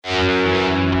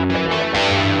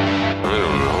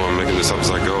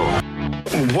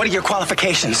What are your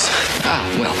qualifications?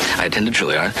 Well, I attended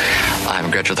Juilliard. I'm a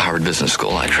graduate of the Harvard Business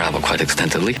School. I travel quite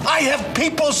extensively. I have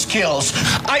people skills.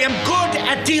 I am good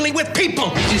at dealing with people.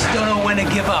 You just don't know when to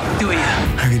give up, do you?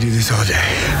 I could do this all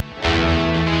day.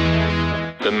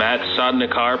 The Matt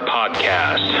Sodnikar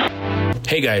Podcast.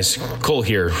 Hey guys, Cole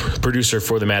here, producer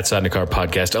for the Matt Sodnikar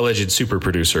podcast, alleged super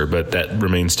producer, but that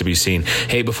remains to be seen.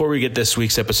 Hey, before we get this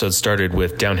week's episode started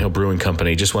with Downhill Brewing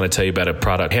Company, just want to tell you about a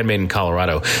product handmade in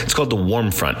Colorado. It's called the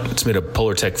Warm Front. It's made of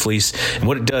Polartec fleece, and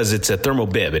what it does, it's a thermal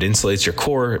bib. It insulates your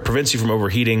core, it prevents you from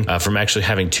overheating, from actually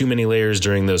having too many layers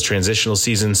during those transitional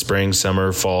seasons, spring,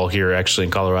 summer, fall here actually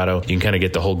in Colorado. You can kind of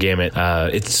get the whole gamut.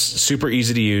 It's super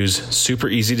easy to use, super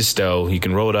easy to stow. You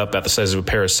can roll it up about the size of a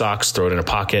pair of socks, throw it in a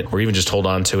pocket, or even just hold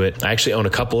on to it. I actually own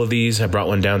a couple of these. I brought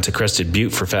one down to Crested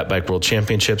Butte for Fat Bike World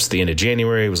Championships at the end of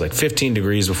January. It was like 15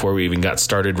 degrees before we even got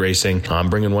started racing. I'm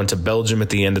bringing one to Belgium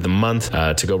at the end of the month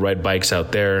to go ride bikes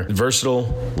out there. Versatile,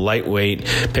 lightweight.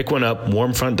 Pick one up,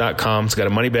 warmfront.com. It's got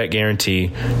a money-back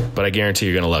guarantee, but I guarantee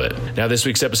you're going to love it. Now, this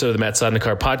week's episode of the Matt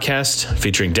Sodnikar podcast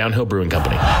featuring Downhill Brewing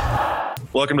Company.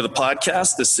 Welcome to the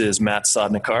podcast. This is Matt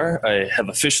Sodnikar. I have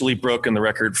officially broken the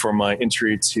record for my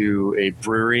entry to a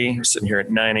brewery. We're sitting here at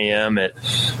 9 a.m. at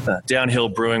Downhill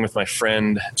Brewing with my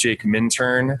friend Jake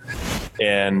Minturn,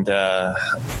 and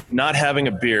not having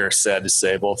a beer, sad to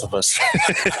say, both of us.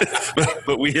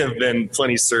 but we have been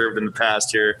plenty served in the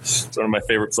past here. It's one of my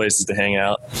favorite places to hang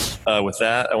out. With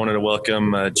that, I wanted to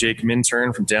welcome Jake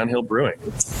Minturn from Downhill Brewing.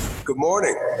 Good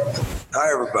morning.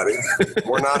 Hi, everybody.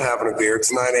 We're not having a beer.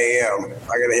 It's 9 a.m.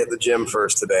 I got to hit the gym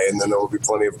first today, and then there will be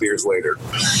plenty of beers later.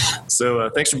 So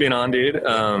thanks for being on, dude.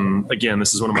 Again,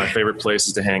 this is one of my favorite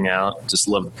places to hang out. Just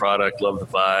love the product, love the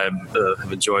vibe.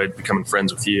 Have enjoyed becoming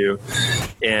friends with you.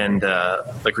 And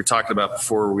like we talked about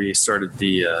before we started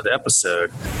the episode,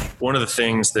 one of the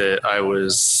things that I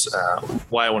was,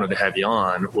 why I wanted to have you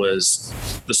on was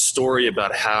the story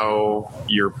about how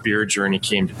your beer journey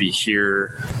came to be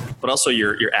here, but also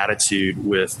your attitude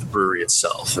with the brewery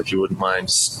itself, if you wouldn't mind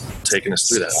just taking us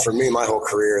through that. For me, my whole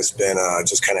career has been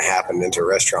just kind of happened into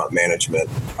restaurant management.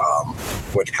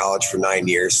 Went to college for 9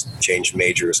 years, changed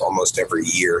majors almost every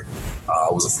year.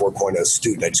 Was a 4.0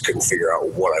 student. I just couldn't figure out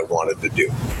what I wanted to do.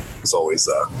 It was always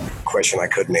a question I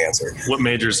couldn't answer. What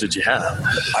majors did you have?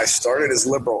 I started as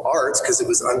liberal arts because it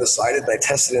was undecided, and I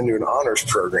tested into an honors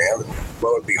program.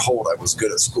 Lo and behold, I was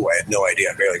good at school. I had no idea.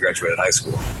 I barely graduated high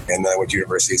school. And then I went to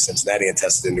University of Cincinnati and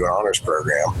tested into an honors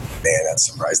program. Man, that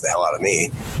surprised the hell out of me.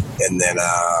 And then,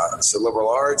 so liberal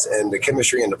arts, into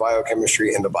chemistry, into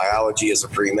biochemistry, into biology as a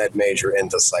pre-med major,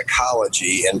 into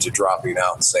psychology, into dropping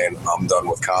out and saying, I'm done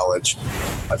with college.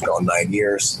 I've gone 9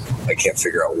 years. I can't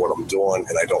figure out what I'm doing,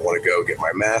 and I don't want to go get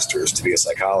my master's to be a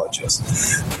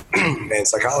psychologist. And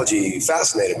psychology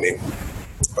fascinated me.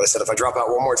 But I said, if I drop out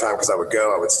one more time, because I would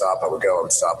go, I would stop, I would go, I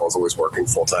would stop. I was always working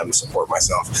full-time to support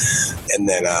myself. And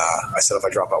then I said, if I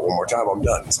drop out one more time, I'm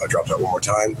done. So I dropped out one more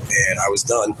time, and I was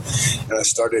done. And I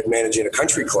started managing a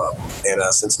country club in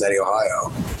Cincinnati, Ohio.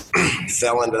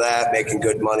 Fell into that, making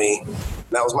good money.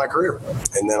 That was my career.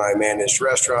 And then I managed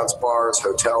restaurants, bars,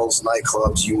 hotels,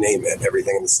 nightclubs, you name it,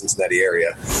 everything in the Cincinnati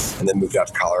area. And then moved out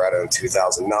to Colorado in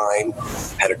 2009.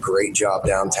 Had a great job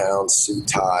downtown, suit,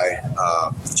 tie,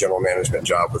 general management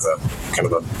job with a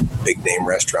kind of a big name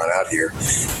restaurant out here.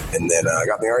 And then I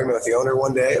got in the argument with the owner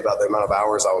one day about the amount of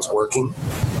hours I was working.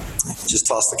 Just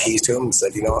tossed the keys to him and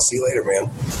said, I'll see you later, man.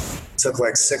 Took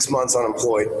like 6 months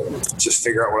unemployed, just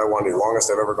figure out what I want to do. Longest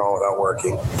I've ever gone without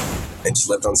working. And just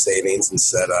lived on savings and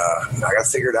said, I got to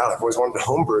figure it out. I've always wanted to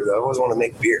homebrew, though. I always wanted to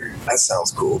make beer. That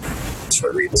sounds cool.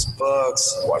 Started reading some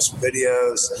books, watched some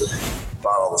videos,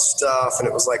 bought all the stuff. And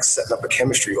it was like setting up a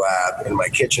chemistry lab in my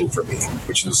kitchen for me,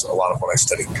 which is a lot of what I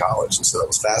studied in college. And so that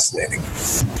was fascinating.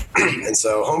 And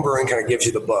so homebrewing kind of gives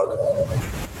you the bug,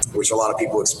 which a lot of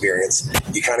people experience.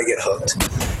 You kind of get hooked.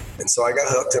 And so I got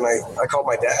hooked, and I called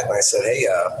my dad, and I said, hey,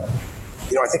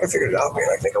 I think I figured it out, man.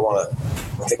 I think I want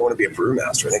to be a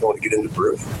brewmaster. I think I want to get into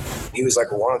brewing. He was like,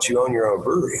 well, why don't you own your own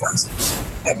brewery? And I was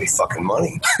like, that'd be fucking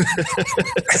money.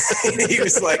 He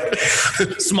was like,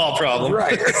 small problem.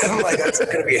 Right. I'm like, that's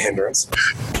going to be a hindrance.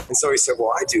 And so he said,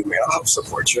 well, I do, man. I'll help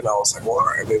support you. And I was like, well, all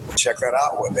right, maybe we'll check that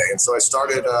out one day. And so I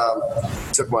started,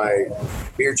 took my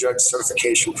beer judge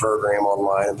certification program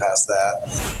online and passed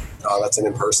that. That's an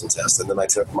in-person test. And then I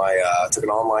took took an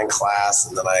online class,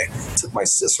 and then I took my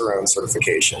Cicerone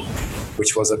certification,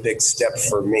 which was a big step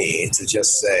for me to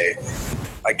just say,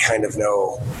 I kind of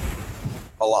know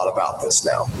a lot about this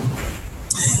now.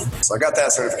 So I got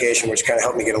that certification, which kind of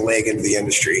helped me get a leg into the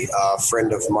industry. A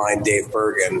friend of mine, Dave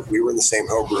Bergen, we were in the same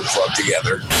homebrew club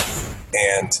together.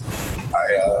 And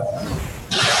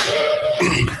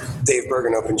Dave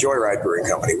Bergen opened Joyride Brewing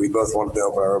Company. We both wanted to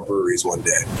open our own breweries one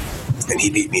day. And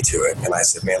he beat me to it. And I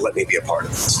said, man, let me be a part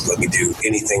of this. Let me do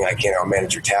anything I can. I'll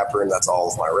manage your tap room. That's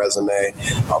all of my resume.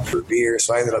 I'll brew beer.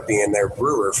 So I ended up being their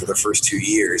brewer for the first 2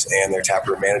 years and their tap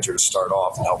room manager to start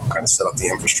off and help kind of set up the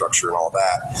infrastructure and all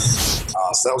that.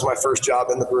 So that was my first job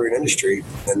in the brewing industry.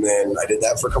 And then I did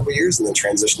that for a couple of years and then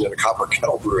transitioned to Copper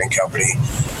Kettle Brewing Company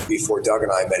before Doug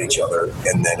and I met each other.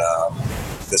 And then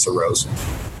this arose.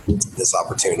 This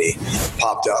opportunity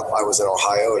popped up. I was in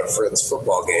Ohio at a friend's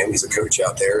football game. He's a coach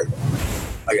out there.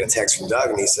 I got a text from Doug,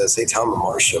 and he says, hey, Tom and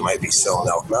Marcia might be selling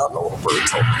Elk Mountain a little bird.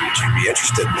 Told me, would you be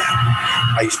interested in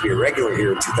that? I used to be a regular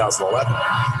here in 2011.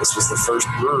 This was the first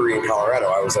brewery in Colorado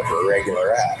I was ever a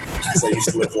regular at, because I used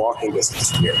to live walking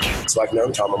distance from here. So I've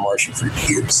known Tom and Marcia for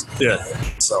years. Yeah.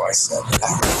 So I said,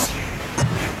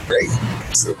 great.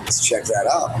 So let's check that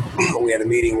out. We had a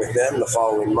meeting with them the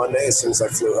following Monday. As soon as I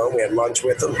flew home, we had lunch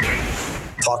with them.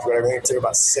 Talked about everything. It took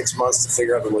about 6 months to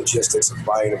figure out the logistics of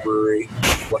buying a brewery,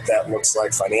 what that looks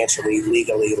like financially,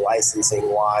 legally,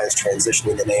 licensing-wise,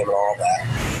 transitioning the name and all that.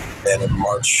 Then on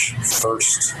March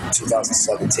 1st,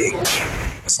 2017,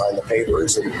 I signed the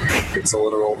papers, and it's a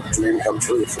literal dream come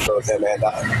true for both him and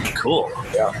I. Cool.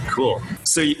 Yeah. Cool.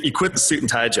 So you quit the suit and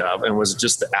tie job, and was it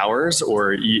just the hours,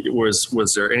 or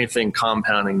was there anything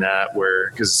compounding that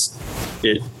where, because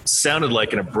it sounded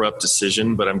like an abrupt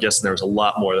decision, but I'm guessing there was a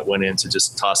lot more that went into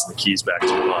just tossing the keys back to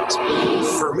your boss.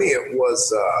 For me, it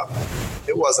was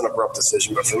an abrupt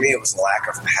decision, but for me, it was lack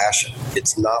of passion.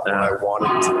 It's not what I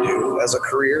wanted to do as a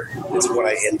career. It's what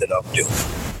I ended up doing.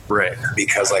 Right.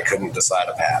 Because I couldn't decide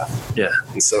a path. Yeah.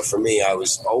 And so for me, I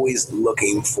was always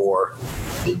looking for,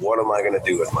 what am I going to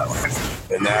do with my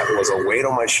life? And that was a weight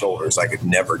on my shoulders I could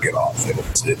never get off. And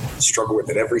I struggled with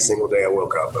it every single day I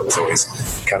woke up. I was always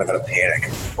kind of in a panic.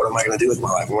 What am I going to do with my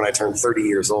life? And when I turned 30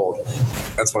 years old,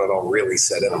 that's when it all really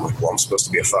set in. I'm like, well, I'm supposed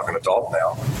to be a fucking adult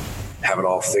now. Have it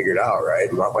all figured out, right?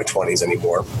 I'm not in my 20s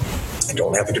anymore. I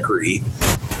don't have a degree.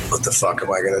 What the fuck am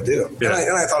I going to do? Yeah.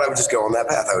 And I thought I would just go on that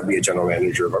path. I would be a general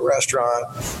manager of a restaurant,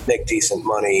 make decent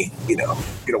money, get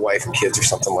a wife and kids or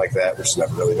something like that, which has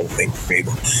never really been a thing for me.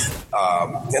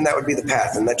 And that would be the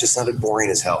path. And that just sounded boring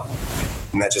as hell.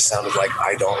 And that just sounded like,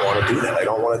 I don't want to do that. I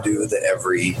don't want to do the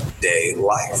everyday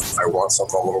life. I want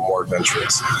something a little more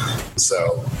adventurous.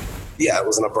 So, yeah, it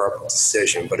was an abrupt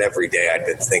decision, but every day I'd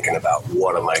been thinking about,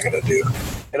 what am I going to do?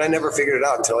 And I never figured it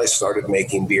out until I started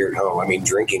making beer at home. I mean,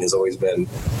 drinking has always been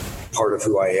part of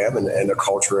who I am and a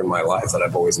culture in my life that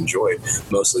I've always enjoyed,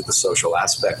 mostly the social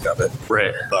aspect of it.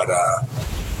 Right. But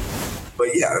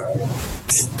yeah,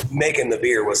 making the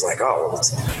beer was like, oh,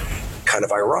 it's kind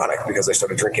of ironic because I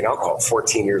started drinking alcohol at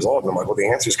 14 years old. And I'm like, well, the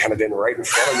answer's kind of been right in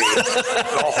front of me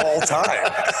the whole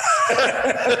time.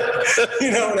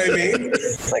 You know what I mean?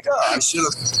 Like, oh, I should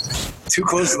have too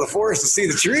close to the forest to see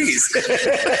the trees.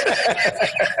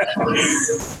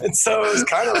 And so it was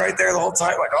kind of right there the whole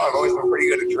time. Like, oh, I've always been pretty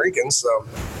good at drinking. So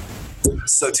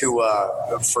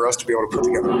for us to be able to put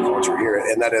together a culture here,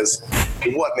 and that is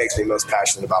what makes me most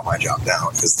passionate about my job now,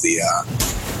 is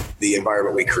the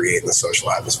environment we create and the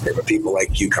social atmosphere. But people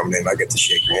like you coming in, I get to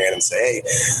shake your hand and say, hey,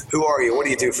 who are you? What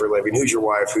do you do for a living? Who's your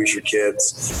wife? Who's your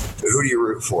kids? Who do you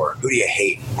root for? Who do you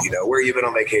hate? Where have you been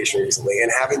on vacation recently?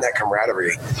 And having that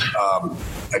camaraderie,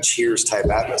 a cheers type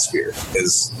atmosphere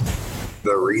is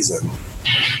the reason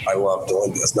I love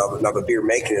doing this. Now the beer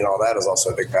making and all that is also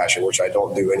a big passion, which I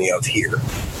don't do any of here.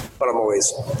 But I'm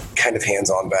always kind of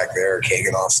hands-on back there,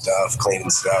 kegging off stuff,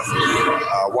 cleaning stuff,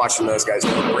 watching those guys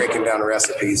breaking down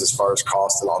recipes as far as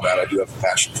cost and all that. I do have a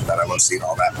passion for that. I love seeing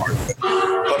all that part of it.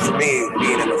 But for me,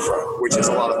 being in the front, which is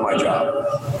a lot of my job,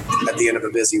 at the end of a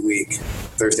busy week,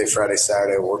 Thursday, Friday,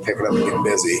 Saturday, when we're picking up and getting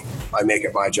busy, I make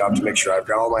it my job to make sure I've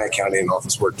got all my accounting and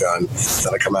office work done.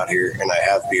 Then I come out here and I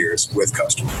have beers with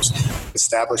customers.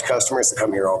 Established customers that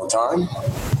come here all the time,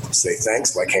 say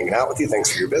thanks, like hanging out with you,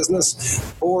 thanks for your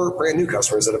business, or brand new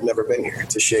customers that have never been here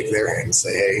to shake their hand and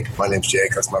say, hey, my name's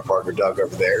Jake, that's my partner Doug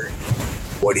over there.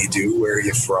 What do you do? Where are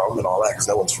you from? And all that, because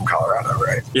no one's from Colorado,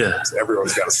 right? Yeah. So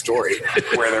everyone's got a story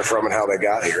where they're from and how they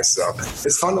got here. So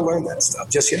it's fun to learn that stuff.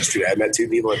 Just yesterday, I met two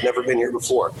people that have never been here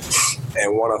before.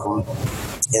 And one of them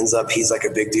ends up, he's like a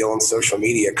big deal on social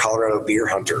media, Colorado beer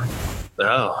hunter.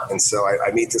 Oh. And so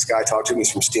I meet this guy, talk to him.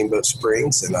 He's from Steamboat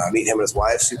Springs, and I meet him and his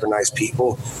wife, super nice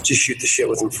people, just shoot the shit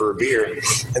with him for a beer.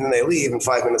 And then they leave, and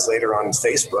 5 minutes later on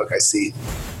Facebook, I see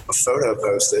a photo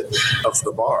posted of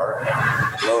the bar.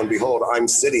 Lo and behold, I'm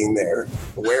sitting there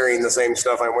wearing the same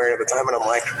stuff I'm wearing at the time, and I'm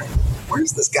like,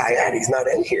 where's this guy at? He's not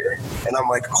in here. And I'm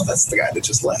like, oh, that's the guy that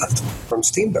just left from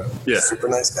Steamboat. Yeah. Super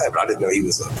nice guy, but I didn't know he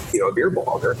was a beer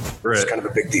blogger. Right. It's kind of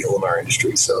a big deal in our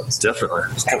industry. So Definitely.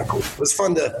 It's kind of cool. It was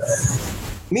fun to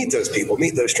meet those people,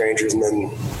 meet those strangers, and then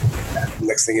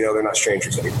next thing you know, they're not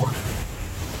strangers anymore.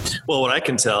 Well, what I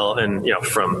can tell, and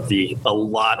from a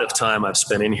lot of time I've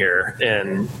spent in here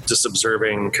and just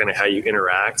observing kind of how you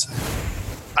interact,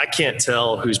 I can't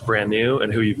tell who's brand new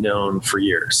and who you've known for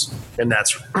years. And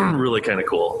that's really kind of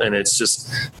cool. And it's just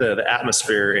the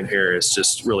atmosphere in here is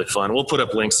just really fun. We'll put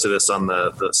up links to this on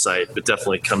the site, but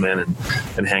definitely come in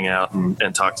and hang out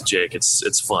and talk to Jake.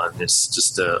 It's fun. It's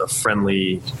just a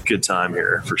friendly, good time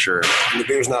here for sure. And the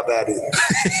beer's not bad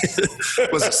either.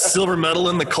 Was it silver medal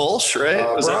in the Kolsch, right?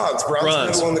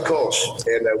 Bronze medal in the Kolsch.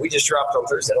 And we just dropped on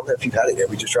Thursday. I don't know if you've had it yet.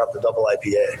 We just dropped the double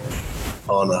IPA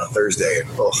on Thursday.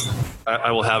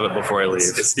 I will have it before I leave.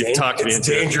 You've talked me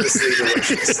into it. It's dangerously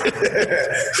delicious.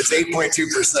 It's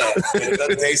 8.2%, and it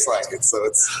doesn't taste like it. So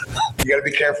you got to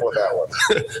be careful with that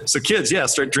one. So kids,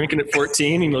 start drinking at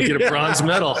 14 and you'll get a bronze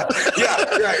medal.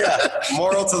 Yeah.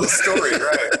 Moral to the story,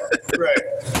 right.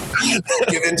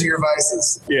 Give in to your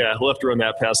vices. Yeah, we'll have to run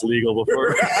that past legal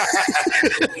before.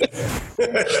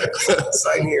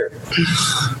 Sign here.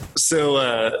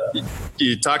 So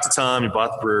you talked to Tom, you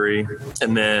bought the brewery,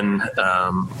 and then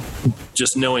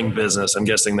just knowing business, I'm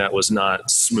guessing that was not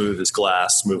smooth as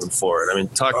glass moving forward. I mean,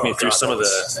 talk me through some of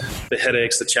the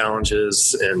headaches, the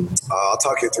challenges, and I'll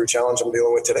talk you through a challenge I'm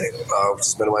dealing with today, which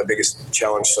has been my biggest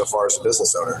challenge so far as a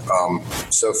business owner.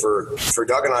 So for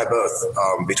Doug and I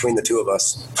both, between the two of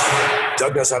us,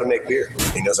 Doug knows how to make beer.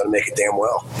 He knows how to make it damn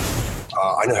well.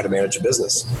 I know how to manage a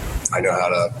business. I know how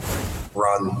to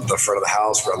run the front of the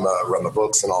house, run the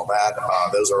books and all that.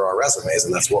 Those are our resumes,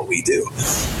 and that's what we do.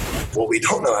 What we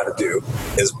don't know how to do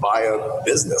is buy a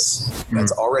business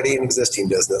that's already an existing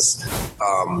business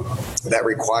that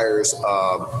requires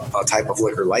a type of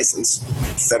liquor license,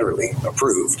 federally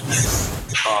approved,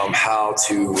 how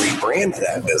to rebrand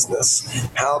that business,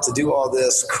 how to do all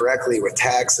this correctly with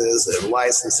taxes and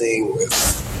licensing,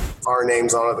 with our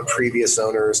names on it, the previous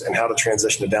owners, and how to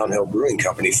transition to Downhill Brewing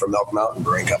Company from Elk Mountain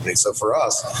Brewing Company. So for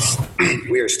us,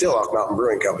 we are still Elk Mountain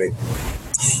Brewing Company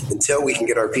until we can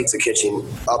get our pizza kitchen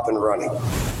up and running.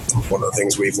 One of the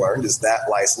things we've learned is that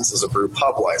license is a brew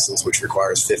pub license, which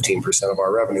requires 15% of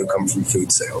our revenue come from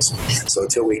food sales. So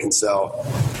until we can sell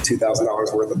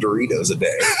 $2,000 worth of Doritos a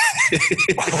day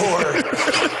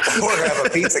or have a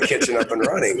pizza kitchen up and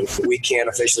running, we can't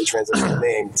officially transition the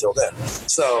name until then.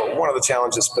 So one of the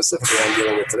challenges specifically I'm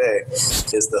dealing with today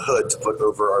is the hood to put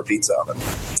over our pizza oven.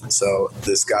 So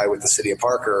this guy with the city of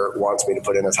Parker wants me to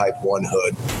put in a Type 1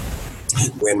 hood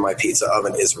when my pizza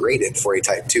oven is rated for a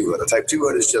Type 2 hood. A Type 2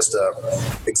 hood is just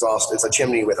it's a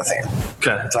chimney with a fan.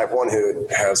 Okay. A Type 1 hood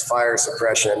has fire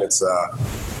suppression. It's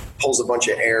pulls a bunch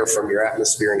of air from your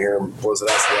atmosphere in here and blows it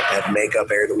out. So we have to have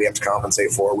makeup air that we have to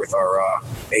compensate for with our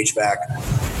HVAC.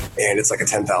 And it's like a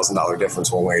 $10,000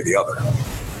 difference one way or the other.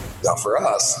 Now for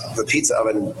us, the pizza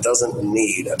oven doesn't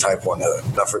need a Type 1 hood.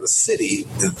 Now for the city,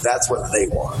 that's what they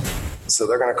want. So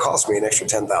they're going to cost me an extra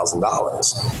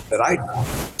 $10,000 that I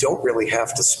don't really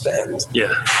have to spend.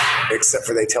 Yeah. Except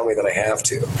for they tell me that I have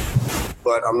to.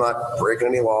 But I'm not breaking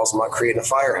any laws. I'm not creating a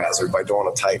fire hazard by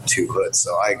doing a Type 2 hood.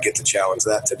 So I get to challenge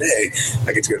that today.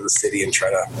 I get to go to the city and try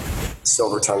to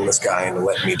silver tongue this guy into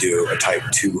letting me do a Type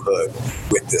 2 hood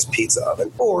with this pizza oven.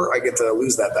 Or I get to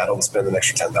lose that battle and spend an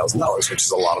extra $10,000, which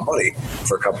is a lot of money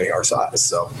for a company our size.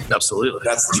 So absolutely,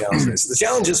 that's the challenge. So the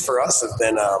challenges for us have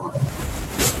been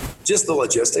just the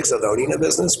logistics of owning a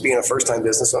business, being a first-time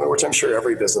business owner, which I'm sure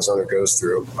every business owner goes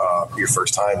through your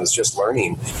first time, is just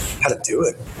learning how to do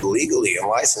it legally and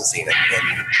licensing and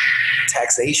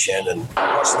taxation and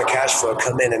watching the cash flow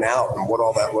come in and out and what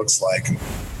all that looks like.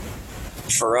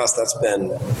 For us, that's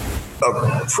been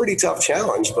a pretty tough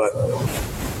challenge, but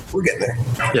we're getting there.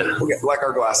 Yeah. Like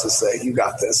our glasses say, you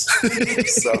got this.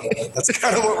 So that's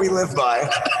kind of what we live by,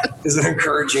 is an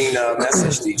encouraging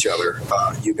message to each other.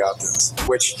 You got this,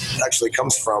 which actually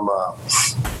comes from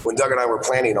when Doug and I were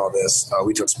planning all this.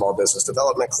 We took small business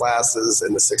development classes.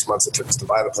 In the 6 months it took us to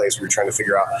buy the place, we were trying to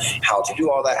figure out how to do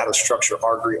all that, how to structure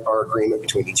our agreement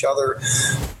between each other.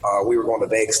 We were going to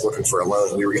banks looking for a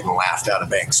loan. We were getting laughed out of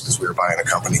banks because we were buying a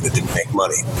company that didn't make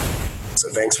money.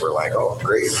 So banks were like, oh,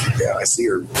 great. Yeah, I see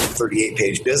your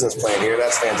 38-page business plan here.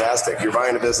 That's fantastic. You're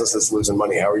buying a business that's losing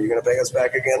money. How are you going to pay us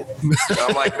back again? And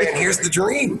I'm like, man, here's the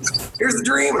dream. Here's the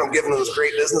dream. And I'm giving them this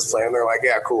great business plan. They're like,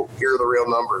 yeah, cool. Here are the real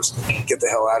numbers. Get the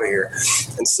hell out of here.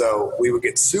 And so we would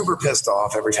get super pissed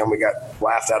off every time we got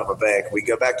laughed out of a bank. We'd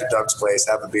go back to Doug's place,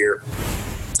 have a beer,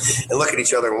 and look at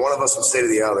each other, and one of us would say to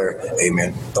the other, hey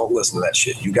man, don't listen to that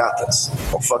shit. You got this.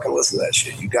 Don't fucking listen to that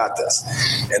shit. You got this.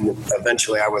 And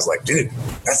eventually I was like, dude,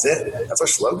 that's it. That's our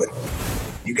slogan.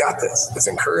 You got this. It's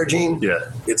encouraging.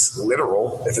 Yeah. It's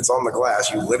literal. If it's on the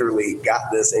glass, you literally got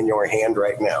this in your hand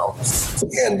right now.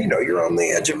 And, you know, you're on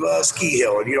the edge of a ski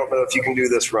hill and you don't know if you can do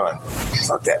this run.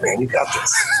 Fuck that, man. You got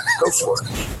this. Go for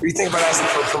it. Or you think about asking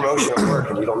for a promotion at work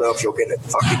and you don't know if you'll get it.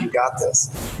 Fuck it. You got this.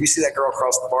 You see that girl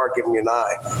across the bar giving you an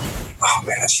eye. Oh,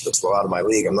 man, she looks a little out of my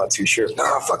league. I'm not too sure.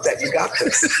 Nah, fuck that. You got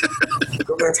this.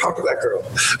 Go there and talk to that girl.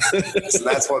 So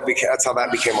that's how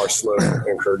that became our slogan,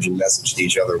 encouraging message to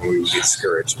each other when we would get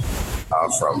discouraged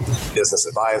from business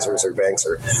advisors or banks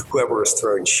or whoever was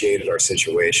throwing shade at our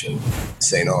situation,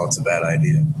 saying, oh, it's a bad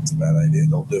idea. It's a bad idea.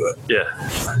 Don't do it.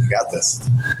 Yeah. You got this.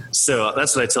 So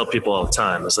that's what I tell people all the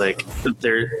time. It's like,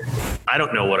 I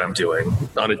don't know what I'm doing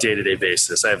on a day-to-day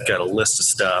basis. I've got a list of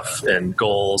stuff and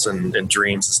goals and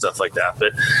dreams and stuff like that.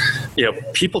 But, you know,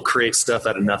 people create stuff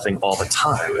out of nothing all the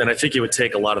time. And I think it would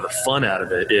take a lot of the fun out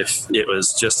of it if it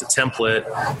was just a template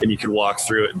and you could walk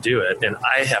through it and do it. And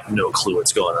I have no clue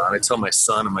what's going on. I tell my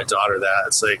son and my daughter that.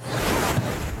 It's like,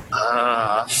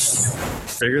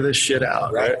 figure this shit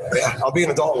out, right? Yeah, I'll be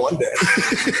an adult one day.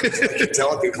 I keep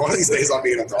telling people, one of these days I'll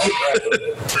be an adult.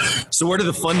 Right? So where did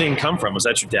the funding come from? Was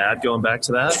that your dad going back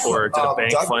to that? Or did a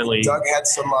bank finally... Doug had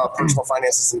some personal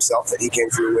finances himself that he came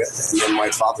through with. And then my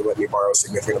father let me borrow a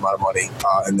significant amount of money.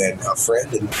 And then a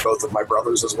friend and both of my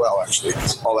brothers as well, actually,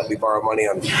 all let me borrow money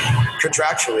on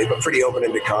contractually, but pretty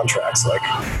open-ended contracts. Like,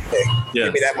 hey,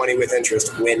 give me that money with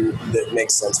interest when that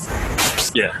makes sense for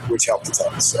me. Yeah. Which helped a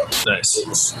ton. So nice. It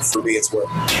was, for me, it's what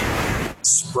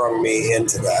sprung me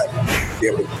into that. Be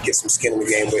able to get some skin in the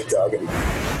game with Doug and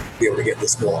be able to get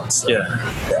this going. So,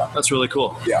 yeah. That's really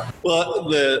cool. Yeah. Well,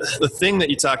 the thing that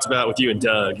you talked about with you and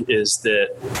Doug is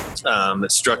that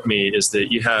that struck me is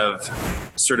that you have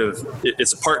sort of,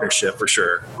 it's a partnership for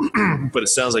sure, but it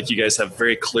sounds like you guys have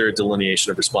very clear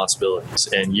delineation of responsibilities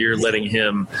and you're letting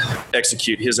him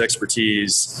execute his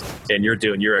expertise and you're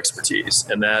doing your expertise.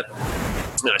 And that,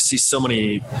 I see so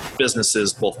many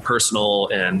businesses, both personal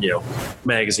and, you know,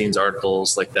 magazines,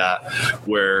 articles like that,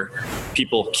 where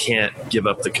people can't give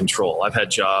up the control. I've had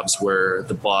jobs where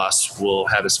the boss will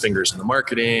have his fingers in the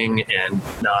marketing and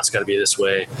no, it's got to be this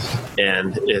way.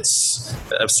 And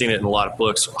I've seen it in a lot of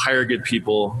books. Hire good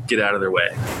people, get out of their way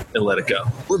and let it go.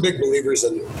 We're big believers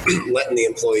in letting the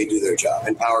employee do their job,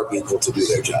 empower people to do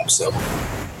their job. So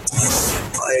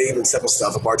even simple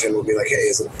stuff, a bartender will be like, hey,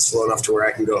 is it slow enough to where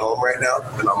I can go home right now?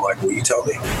 And I'm like, well, you tell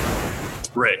me.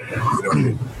 Right. You know what I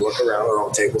mean? Look around, our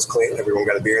own table's clean, everyone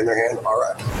got a beer in their hand, all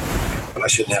right. But I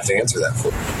shouldn't have to answer that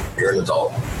for you. You're an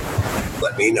adult.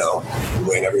 Let me know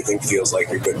when everything feels like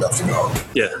you're good enough to go home.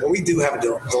 Yeah. And we do have a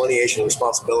delineation of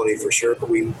responsibility for sure, but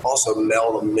we also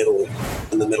meld in the middle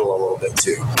a little bit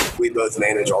too. We both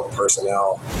manage all the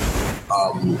personnel.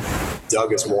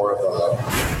 Doug is more of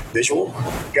a visual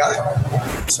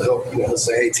guy. So he'll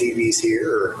say, hey, TV's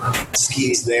here or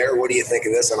skis there. What do you think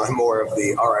of this? And I'm more of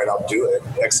the, all right, I'll do it,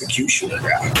 executioner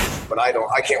guy. But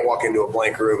I can't walk into a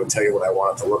blank room and tell you what I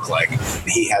want it to look like.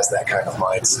 He has that kind of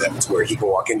mindset where he can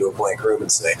walk into a blank room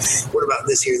and say, what about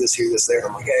this here, this here, this there? And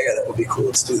I'm like, yeah, that would be cool.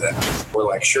 Let's do that. Or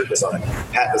like shirt design,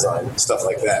 hat design, stuff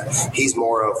like that. He's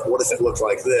more of, what if it looked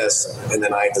like this? And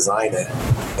then I design it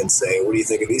and say, what do you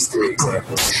think of these three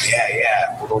examples?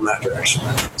 Yeah, we're going that direction.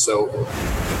 So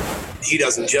he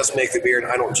doesn't just make the beer,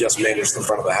 and I don't just manage the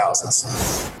front of the house.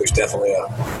 There's definitely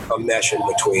a mesh in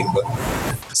between. But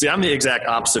see, I'm the exact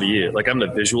opposite of you. Like, I'm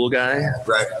the visual guy,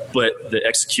 right? But the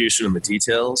execution and the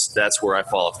details, that's where I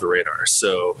fall off the radar.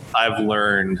 So I've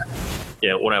learned,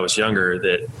 when I was younger,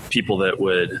 that people that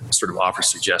would sort of offer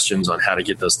suggestions on how to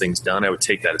get those things done, I would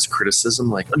take that as criticism.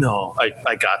 Like, oh, no,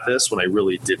 I got this when I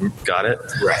really didn't got it.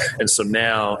 Right. And so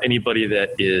now anybody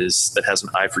that has an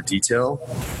eye for detail,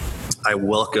 I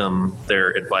welcome their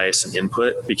advice and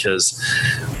input, because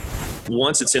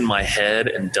once it's in my head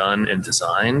and done and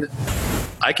designed,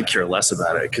 I could care less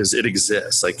about it because it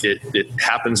exists. Like it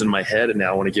happens in my head, and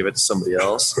now I want to give it to somebody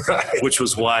else, right. Which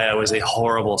was why I was a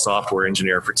horrible software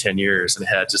engineer for 10 years and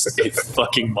had just a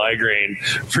fucking migraine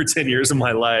for 10 years of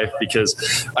my life,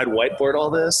 because I'd whiteboard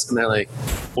all this and they're like,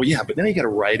 well, yeah, but now you got to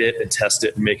write it and test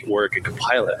it and make it work and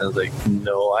compile it. And I was like,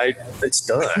 no, it's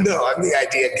done. No, I'm the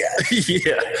idea guy.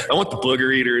 Yeah. I want the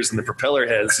booger eaters and the propeller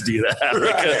heads to do that.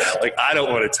 Right. Like I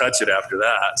don't want to touch it after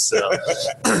that. So,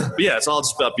 but yeah, it's all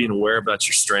just about being aware about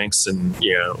your strengths and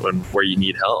and where you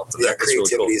need help. And yeah,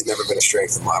 creativity really cool. has never been a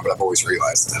strength of mine, but I've always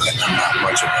realized that I'm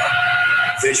not much of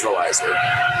a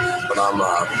visualizer, but I'm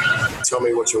tell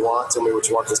me what you want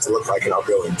this to look like, and I'll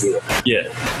go and do it.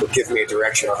 Yeah. But give me a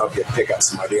direction, I'll help you pick up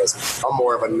some ideas. I'm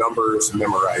more of a numbers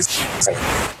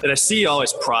memorizer. And I see you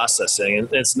always processing,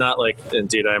 and it's not like,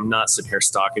 indeed, I'm not sitting here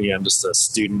stalking you. I'm just a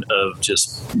student of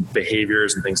just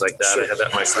behaviors and things like that. Sure. I had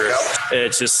that in my career.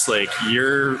 It's just like,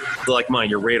 you're like mine.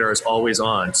 Your radar is always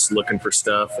on, just looking for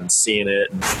stuff and seeing it,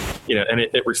 and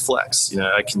it reflects.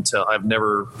 I can tell.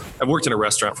 I've worked in a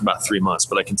restaurant for about 3 months,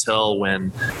 but I can tell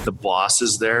when the boss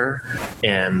is there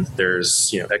and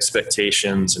there's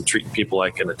expectations and treating people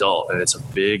like an adult, and it's a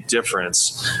big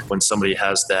difference when somebody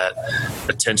has that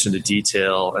attention to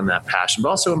detail and that passion, but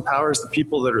also empowers the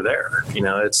people that are there.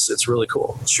 It's really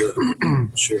cool. Sure.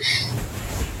 Sure.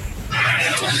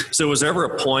 So was there ever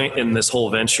a point in this whole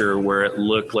venture where it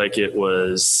looked like it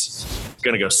was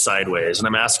going to go sideways? And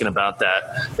I'm asking about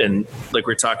that. And like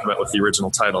we were talking about with the original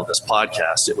title of this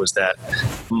podcast, it was that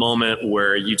moment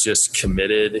where you just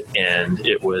committed and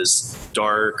it was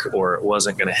dark, or it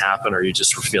wasn't going to happen, or you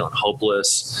just were feeling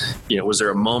hopeless. Was there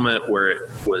a moment where it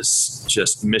was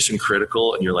just mission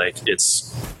critical and you're like,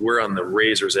 we're on the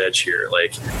razor's edge here.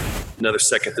 Like, another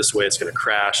second this way, it's going to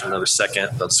crash. Another second,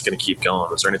 that's going to keep going.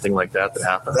 Was there anything like that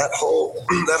happened? That whole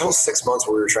 6 months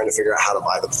where we were trying to figure out how to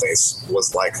buy the place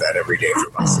was like that every day for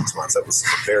about 6 months. That was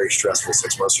a very stressful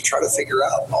 6 months to try to figure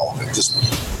out all of it. Just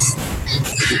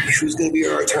who's going to be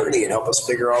our attorney and help us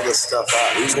figure all this stuff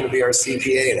out? Who's going to be our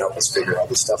CPA and help us figure all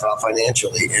this stuff out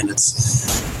financially? And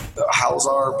it's how's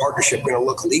our partnership going to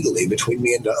look legally between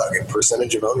me and Doug, and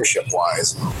percentage of ownership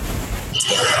wise?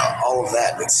 All of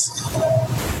that.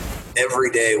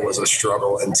 Every day was a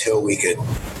struggle until we could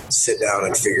sit down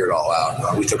and figure it all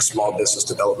out. We took small business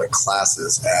development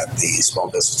classes at the Small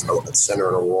Business Development Center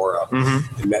in Aurora.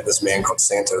 And met this man called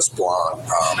Santos Blonde,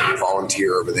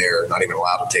 volunteer over there, not even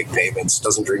allowed to take payments,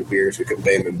 doesn't drink beers, we couldn't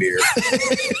pay him in beer.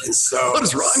 And so, what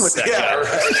is wrong with that guy?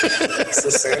 Right. So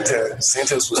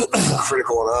Santos was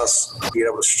critical on us being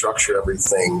able to structure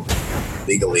everything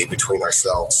legally between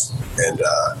ourselves and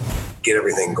get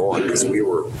everything going, because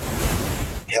we're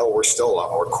still a lot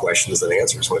more questions than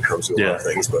answers when it comes to a lot of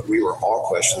things, but we were all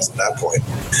questions at that point.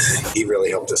 He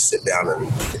really helped us sit down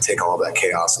and take all of that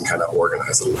chaos and kind of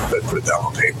organize it a little bit, put it down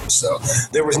on paper. So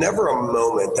there was never a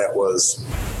moment that was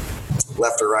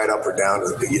left or right, up or down.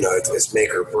 It's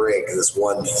make or break, this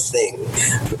one thing.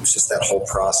 It was just that whole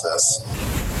process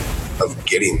of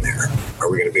getting there.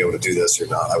 Are we going to be able to do this or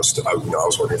not? I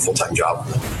was working a full-time job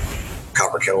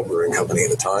Copper Kettle Brewing Company at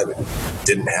the time, and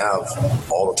didn't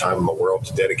have all the time in the world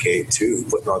to dedicate to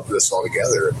putting all this all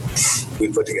together.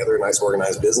 We put together a nice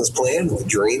organized business plan with a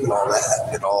dream and all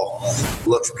that. It all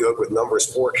looked good with numbers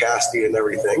forecasting and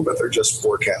everything, but they're just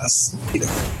forecasts,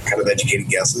 kind of educated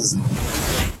guesses.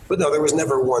 But no, there was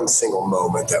never one single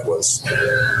moment that was,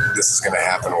 this is going to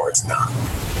happen or it's not.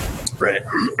 Right.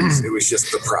 It was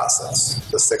just the process,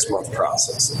 the 6 month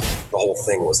process. The whole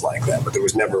thing was like that, but there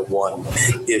was never one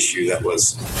issue that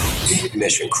was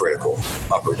mission critical,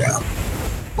 up or down.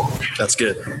 That's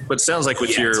good. But it sounds like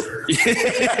with your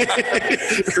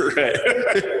right.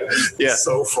 Yeah.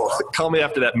 So far. Call me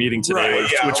after that meeting today,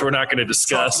 right, which we're not going to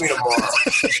discuss. Talk to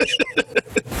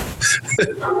me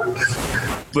tomorrow.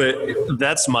 But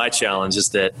that's my challenge, is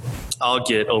that I'll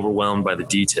get overwhelmed by the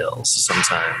details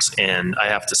sometimes, and I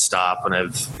have to stop, and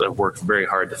I've worked very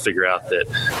hard to figure out that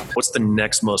what's the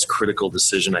next most critical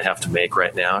decision I have to make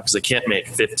right now, because I can't make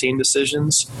 15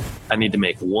 decisions. I need to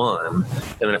make one,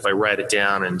 and then if I write it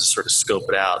down and sort of scope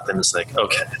it out, then it's like,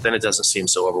 okay, then it doesn't seem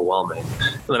so overwhelming.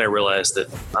 And then I realize that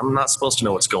I'm not supposed to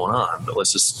know what's going on, but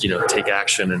let's just take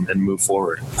action and move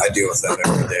forward. I deal with that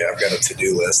every day. I've got a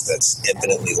to-do list that's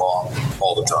infinitely long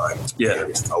all the time. Yeah.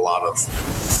 And a lot of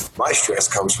my stress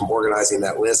comes from organizing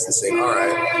that list and saying, all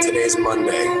right, today's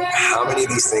Monday. How many of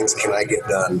these things can I get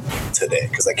done today?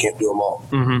 Because I can't do them all.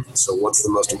 Mm-hmm. So what's the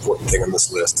most important thing on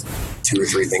this list? 2 or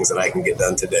 3 things that I can get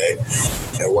done today.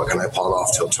 And what can I pawn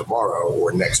off till tomorrow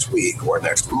or next week or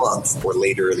next month or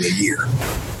later in the year,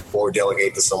 or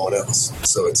delegate to someone else?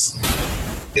 So it's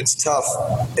tough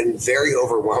and very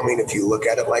overwhelming if you look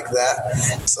at it like that.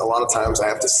 So a lot of times I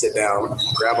have to sit down,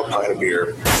 grab a pint of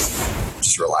beer,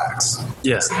 just relax.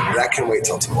 Yes. That can wait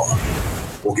till tomorrow.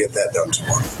 We'll get that done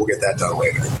tomorrow. We'll get that done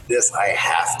later. This I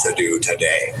have to do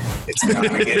today. It's got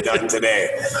to get done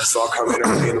today. So I'll come in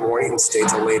early in the morning and stay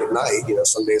till late at night.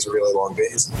 Some days are really long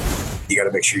days. You got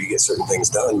to make sure you get certain things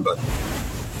done, but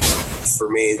for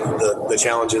me, the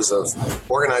challenges of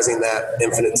organizing that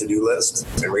infinite to-do list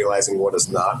and realizing what is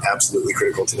not absolutely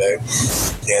critical today.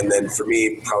 And then for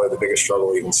me, probably the biggest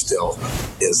struggle even still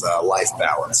is life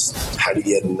balance. How do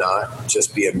you not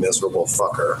just be a miserable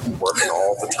fucker working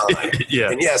all the time?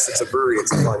 Yeah. And yes, it's a brewery,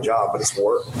 it's a fun job, but it's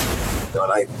work.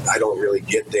 And I don't really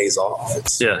get days off.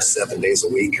 It's 7 days a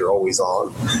week. You're always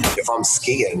on. If I'm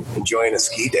skiing, enjoying a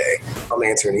ski day, I'm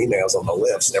answering emails on the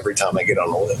lifts every time I get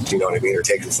on the lift. You know what I mean? Or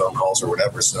taking phone calls or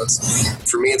whatever. So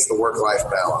for me, it's the work-life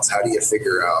balance. How do you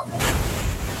figure out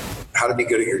how to be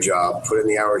good at your job, put in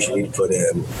the hours you need to put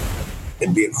in,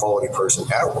 and be a quality person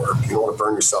at work? You don't want to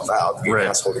burn yourself out, be an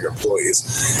asshole to your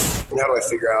employees. And how do I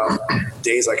figure out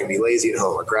days I can be lazy at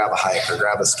home, or grab a hike, or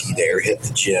grab a ski day, or hit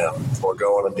the gym, or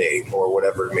go on a date, or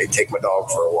whatever it may take my dog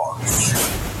for a walk?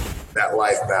 That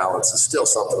life balance is still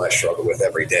something I struggle with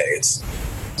every day.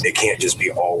 It can't just be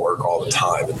all work all the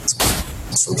time.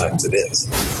 Sometimes it is.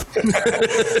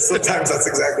 Sometimes that's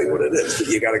exactly what it is. But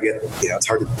you got to get, it's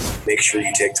hard to make sure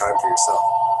you take time for yourself.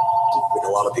 Like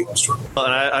a lot of people struggle. Well,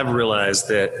 and I've realized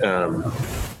that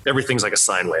everything's like a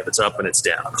sine wave. It's up and it's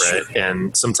down, right? Sure.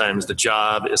 And sometimes the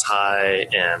job is high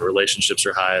and relationships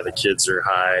are high, the kids are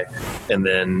high, and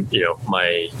then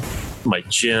my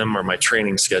gym or my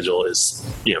training schedule is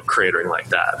cratering like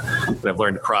that. And I've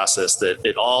learned to process that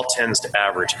it all tends to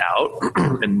average out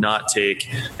and not take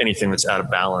anything that's out of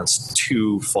balance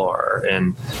too far,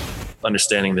 and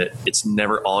understanding that it's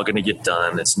never all going to get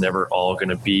done. It's never all going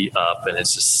to be up, and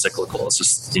it's just cyclical. It's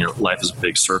just, life is a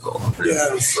big circle.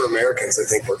 Yeah, and for Americans, I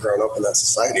think we're growing up in that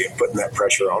society and putting that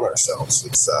pressure on ourselves.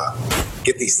 It's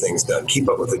get these things done, keep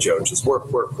up with the Joneses, work.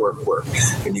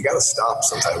 And you got to stop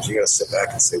sometimes. You got to sit back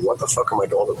and say, what the fuck am I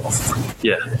doing it all for?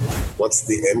 Yeah. What's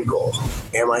the end goal?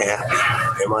 Am I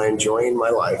happy? Am I enjoying my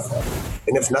life?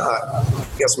 And if not,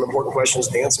 you got some important questions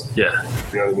to answer. Yeah.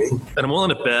 You know what I mean? And I'm willing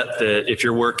to bet that if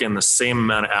you're working the same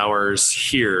amount of hours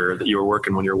here that you were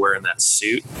working when you're wearing that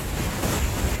suit,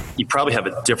 you probably have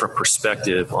a different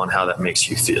perspective on how that makes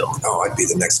you feel. Oh, I'd be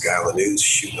the next guy on the news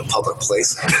shooting a public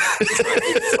place.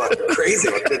 It's fucking crazy.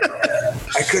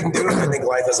 I couldn't do it. I think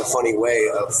life has a funny way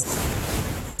of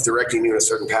directing you in a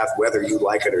certain path, whether you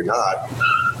like it or not.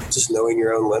 Just knowing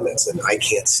your own limits, and I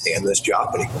can't stand this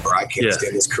job anymore. I can't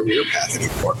stand this career path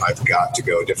anymore. I've got to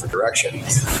go a different direction,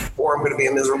 or I'm going to be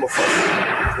a miserable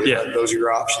fucker. Those are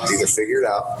your options. Either figure it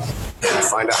out and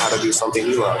find out how to do something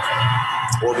you love,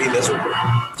 or be miserable.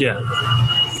 Yeah.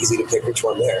 Easy to pick which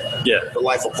one there. Yeah. But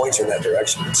life will point you in that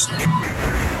direction. It's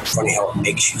funny how it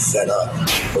makes you fed up.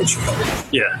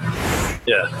 Yeah.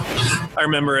 I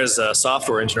remember as a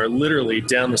software engineer, literally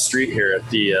down the street here at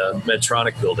the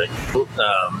Medtronic building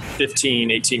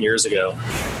 15, 18 years ago.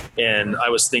 And I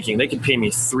was thinking they could pay me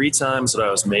 3 times what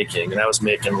I was making. And I was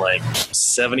making like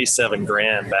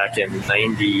 $77,000 back in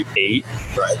 98.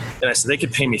 Right. And I said, they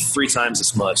could pay me 3 times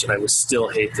as much and I would still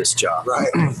hate this job.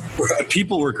 Right. The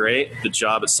people were great. The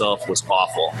job itself was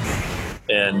awful.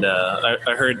 And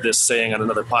I heard this saying on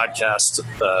another podcast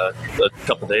a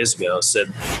couple days ago.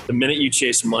 Said, the minute you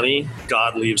chase money,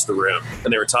 God leaves the room.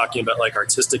 And they were talking about like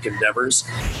artistic endeavors.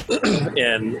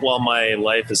 And while my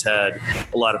life has had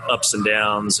a lot of ups and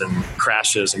downs and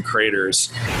crashes and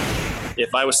craters,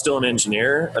 if I was still an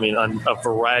engineer, I mean, on a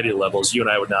variety of levels, you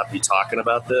and I would not be talking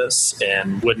about this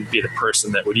and wouldn't be the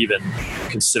person that would even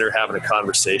consider having a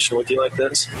conversation with you like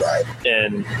this. Right.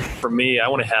 And for me, I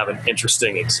want to have an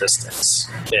interesting existence.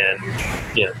 And,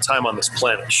 time on this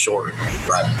planet is short.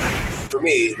 Right. For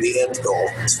me, the end goal,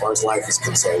 as far as life is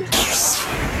concerned,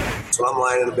 so when I'm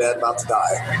lying in a bed about to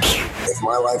die, if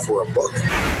my life were a book,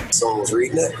 someone was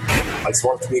reading it, I just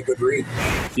want it to be a good read.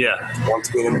 Yeah. I want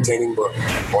it to be an entertaining book.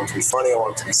 I want it to be funny. I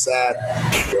want it to be sad.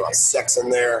 There's a lot of sex in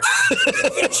there.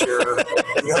 Adventure.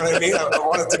 You know what I mean? I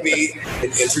want it to be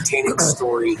an entertaining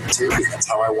story too. That's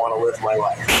how I want to live my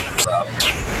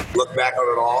life. Look back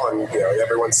on it all, and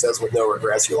everyone says with no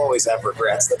regrets. You'll always have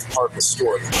regrets. That's part of the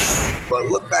story. But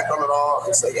look back on it all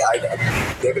and say, yeah, I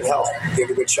gave it hell. Gave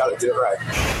it a good shot. I did it right.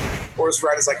 Or as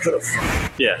right as I could have.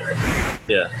 Yeah.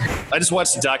 I just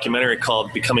watched a documentary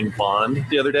called Becoming Bond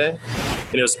the other day.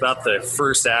 And it was about the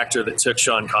first actor that took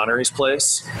Sean Connery's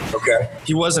place. Okay.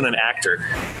 He wasn't an actor.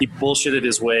 He bullshitted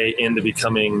his way into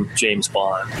becoming James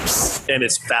Bond. And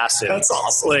it's fascinating. That's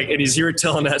awesome. And as you were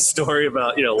telling that story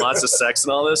about, lots of sex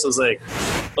and all this, I was like,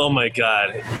 oh my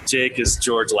God, Jake is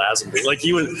George Lazenby. Like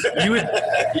you would,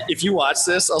 if you watch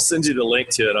this, I'll send you the link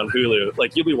to it on Hulu.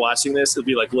 Like you'll be watching this, it'll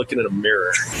be like looking in a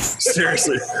mirror.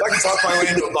 Seriously. If I could talk my way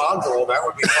into a Bond role, that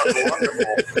would be fucking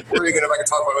wonderful. Or even if I could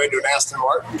talk my way into an Aston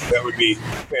Martin, that would be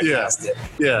fantastic.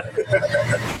 Yeah.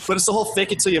 But it's the whole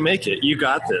fake it till you make it. You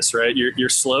got this, right? Your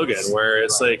slogan where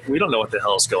it's like, we don't know what the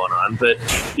hell's going on, but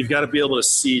you've got to be able to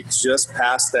see just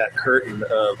past that curtain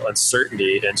of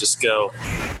uncertainty and just go,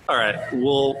 all right,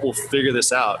 we'll figure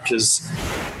this out. Because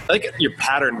I think you're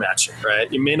pattern matching,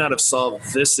 right? You may not have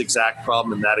solved this exact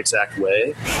problem in that exact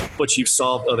way, but you've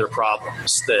solved other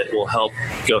problems that will help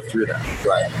go through that.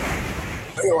 Right.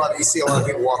 I think you see a lot of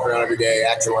people walk around every day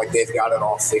acting like they've got it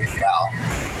all figured out.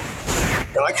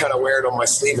 And I kind of wear it on my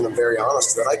sleeve, and I'm very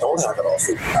honest that I don't have it all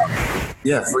figured out.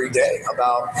 Yeah. Every day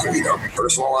about,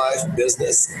 personal life,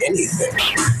 business, anything.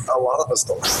 A lot of us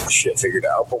don't have shit figured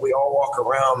out, but we all walk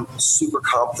around super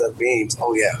competent beings.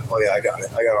 Oh yeah, I got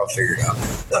it. I got it all figured out.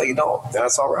 No, you don't.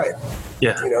 That's all right.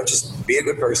 Yeah. Just be a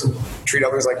good person. Treat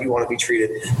others like you want to be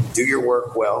treated. Do your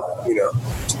work well.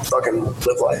 Just fucking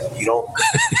live life. You don't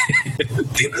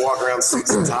people walk around suits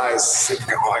and ties.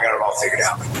 I got it all figured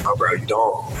out. Oh, bro, you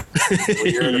don't.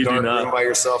 When you're in a dark room by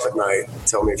yourself at night,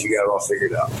 tell me if you got it all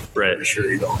figured out. Right. I'm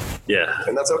sure you don't. Yeah.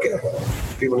 And that's okay.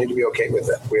 People need to be okay with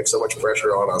that. We have so much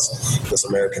pressure on us, this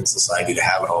American society, to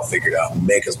have it all figured out,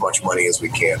 make as much money as we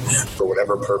can for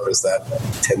whatever purpose that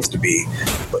tends to be.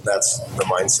 But that's the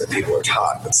mindset people are taught.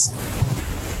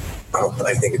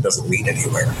 I think it doesn't lead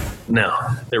anywhere. No,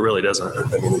 it really doesn't.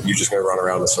 You're just going to run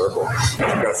around in a circle. I've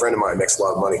got a friend of mine who makes a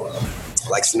lot of money,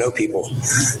 likes to know people,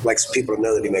 likes people to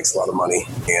know that he makes a lot of money.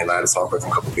 And I had a talk with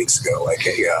him a couple of weeks ago, like,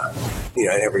 hey,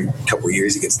 every couple of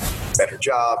years he gets a better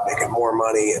job, making more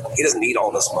money, and he doesn't need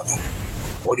all this money.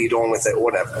 What are you doing with it?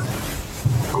 Whatever.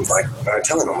 I'm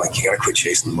telling him, you got to quit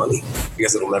chasing the money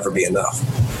because it'll never be enough.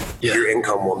 Yeah. Your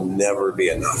income will never be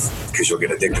enough because you'll get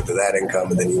addicted to that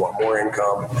income, and then you want more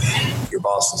income. Your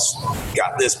boss has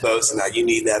got this boat, so now you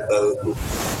need that boat.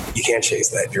 You can't chase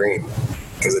that dream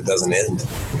because it doesn't end.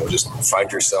 You'll just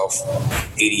find yourself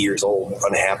 80 years old,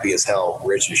 unhappy as hell,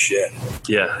 rich as shit.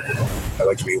 Yeah. I'd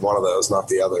like to be one of those, not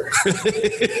the other.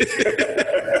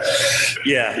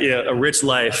 Yeah. A rich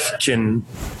life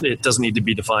it doesn't need to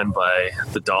be defined by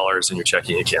the dollars in your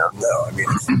checking account. No,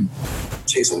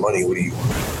 chasing money, what do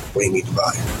you need to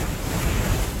buy?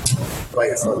 Buy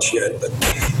you fun shit, but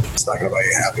it's not going to buy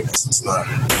you happiness. It's not.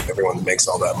 Everyone that makes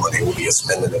all that money will be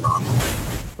spending it on.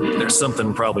 There's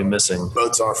something probably missing.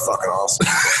 Boats are fucking awesome.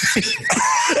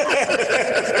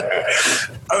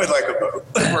 I would like a boat.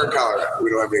 We're in Colorado. We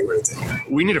don't have anywhere to take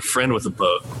it. We need a friend with a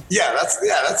boat. Yeah, that's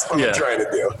what I'm trying to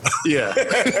do. Yeah.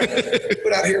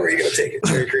 But out here, where are you going to take it?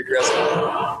 Cherry Creek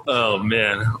Reservoir? Oh,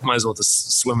 man. Might as well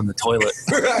just swim in the toilet.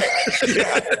 Right.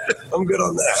 Yeah. I'm good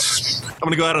on that. I'm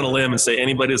going to go out on a limb and say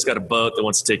anybody that's got a boat that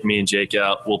wants to take me and Jake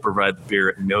out, we'll provide the beer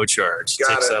at no charge. Got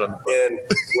Takes it. Out on the boat. And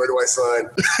where do I sign?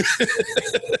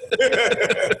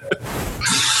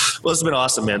 Well, it's been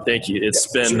awesome, man. Thank you. It's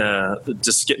been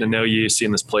just getting to know you,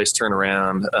 seeing this place turn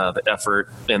around, the effort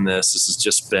in this. This has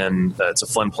just been, it's a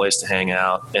fun place to hang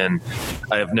out. And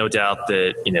I have no doubt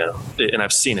that, and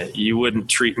I've seen it, you wouldn't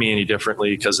treat me any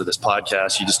differently because of this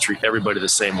podcast. You just treat everybody the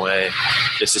same way.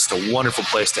 It's just a wonderful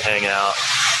place to hang out.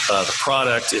 The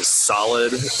product is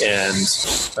solid. And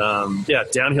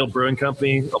Downhill Brewing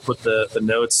Company. I'll put the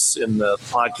notes in the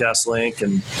podcast link.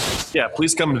 And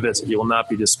please come to visit. You will not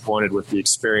be disappointed with the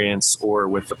experience or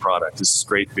with the product. This is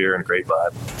great beer and great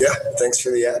vibe. Yeah, thanks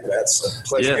for the ad, Matt. It's a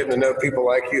pleasure getting to know people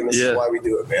like you, and this is why we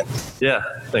do it, man. Yeah,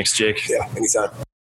 thanks, Jake. Yeah, anytime.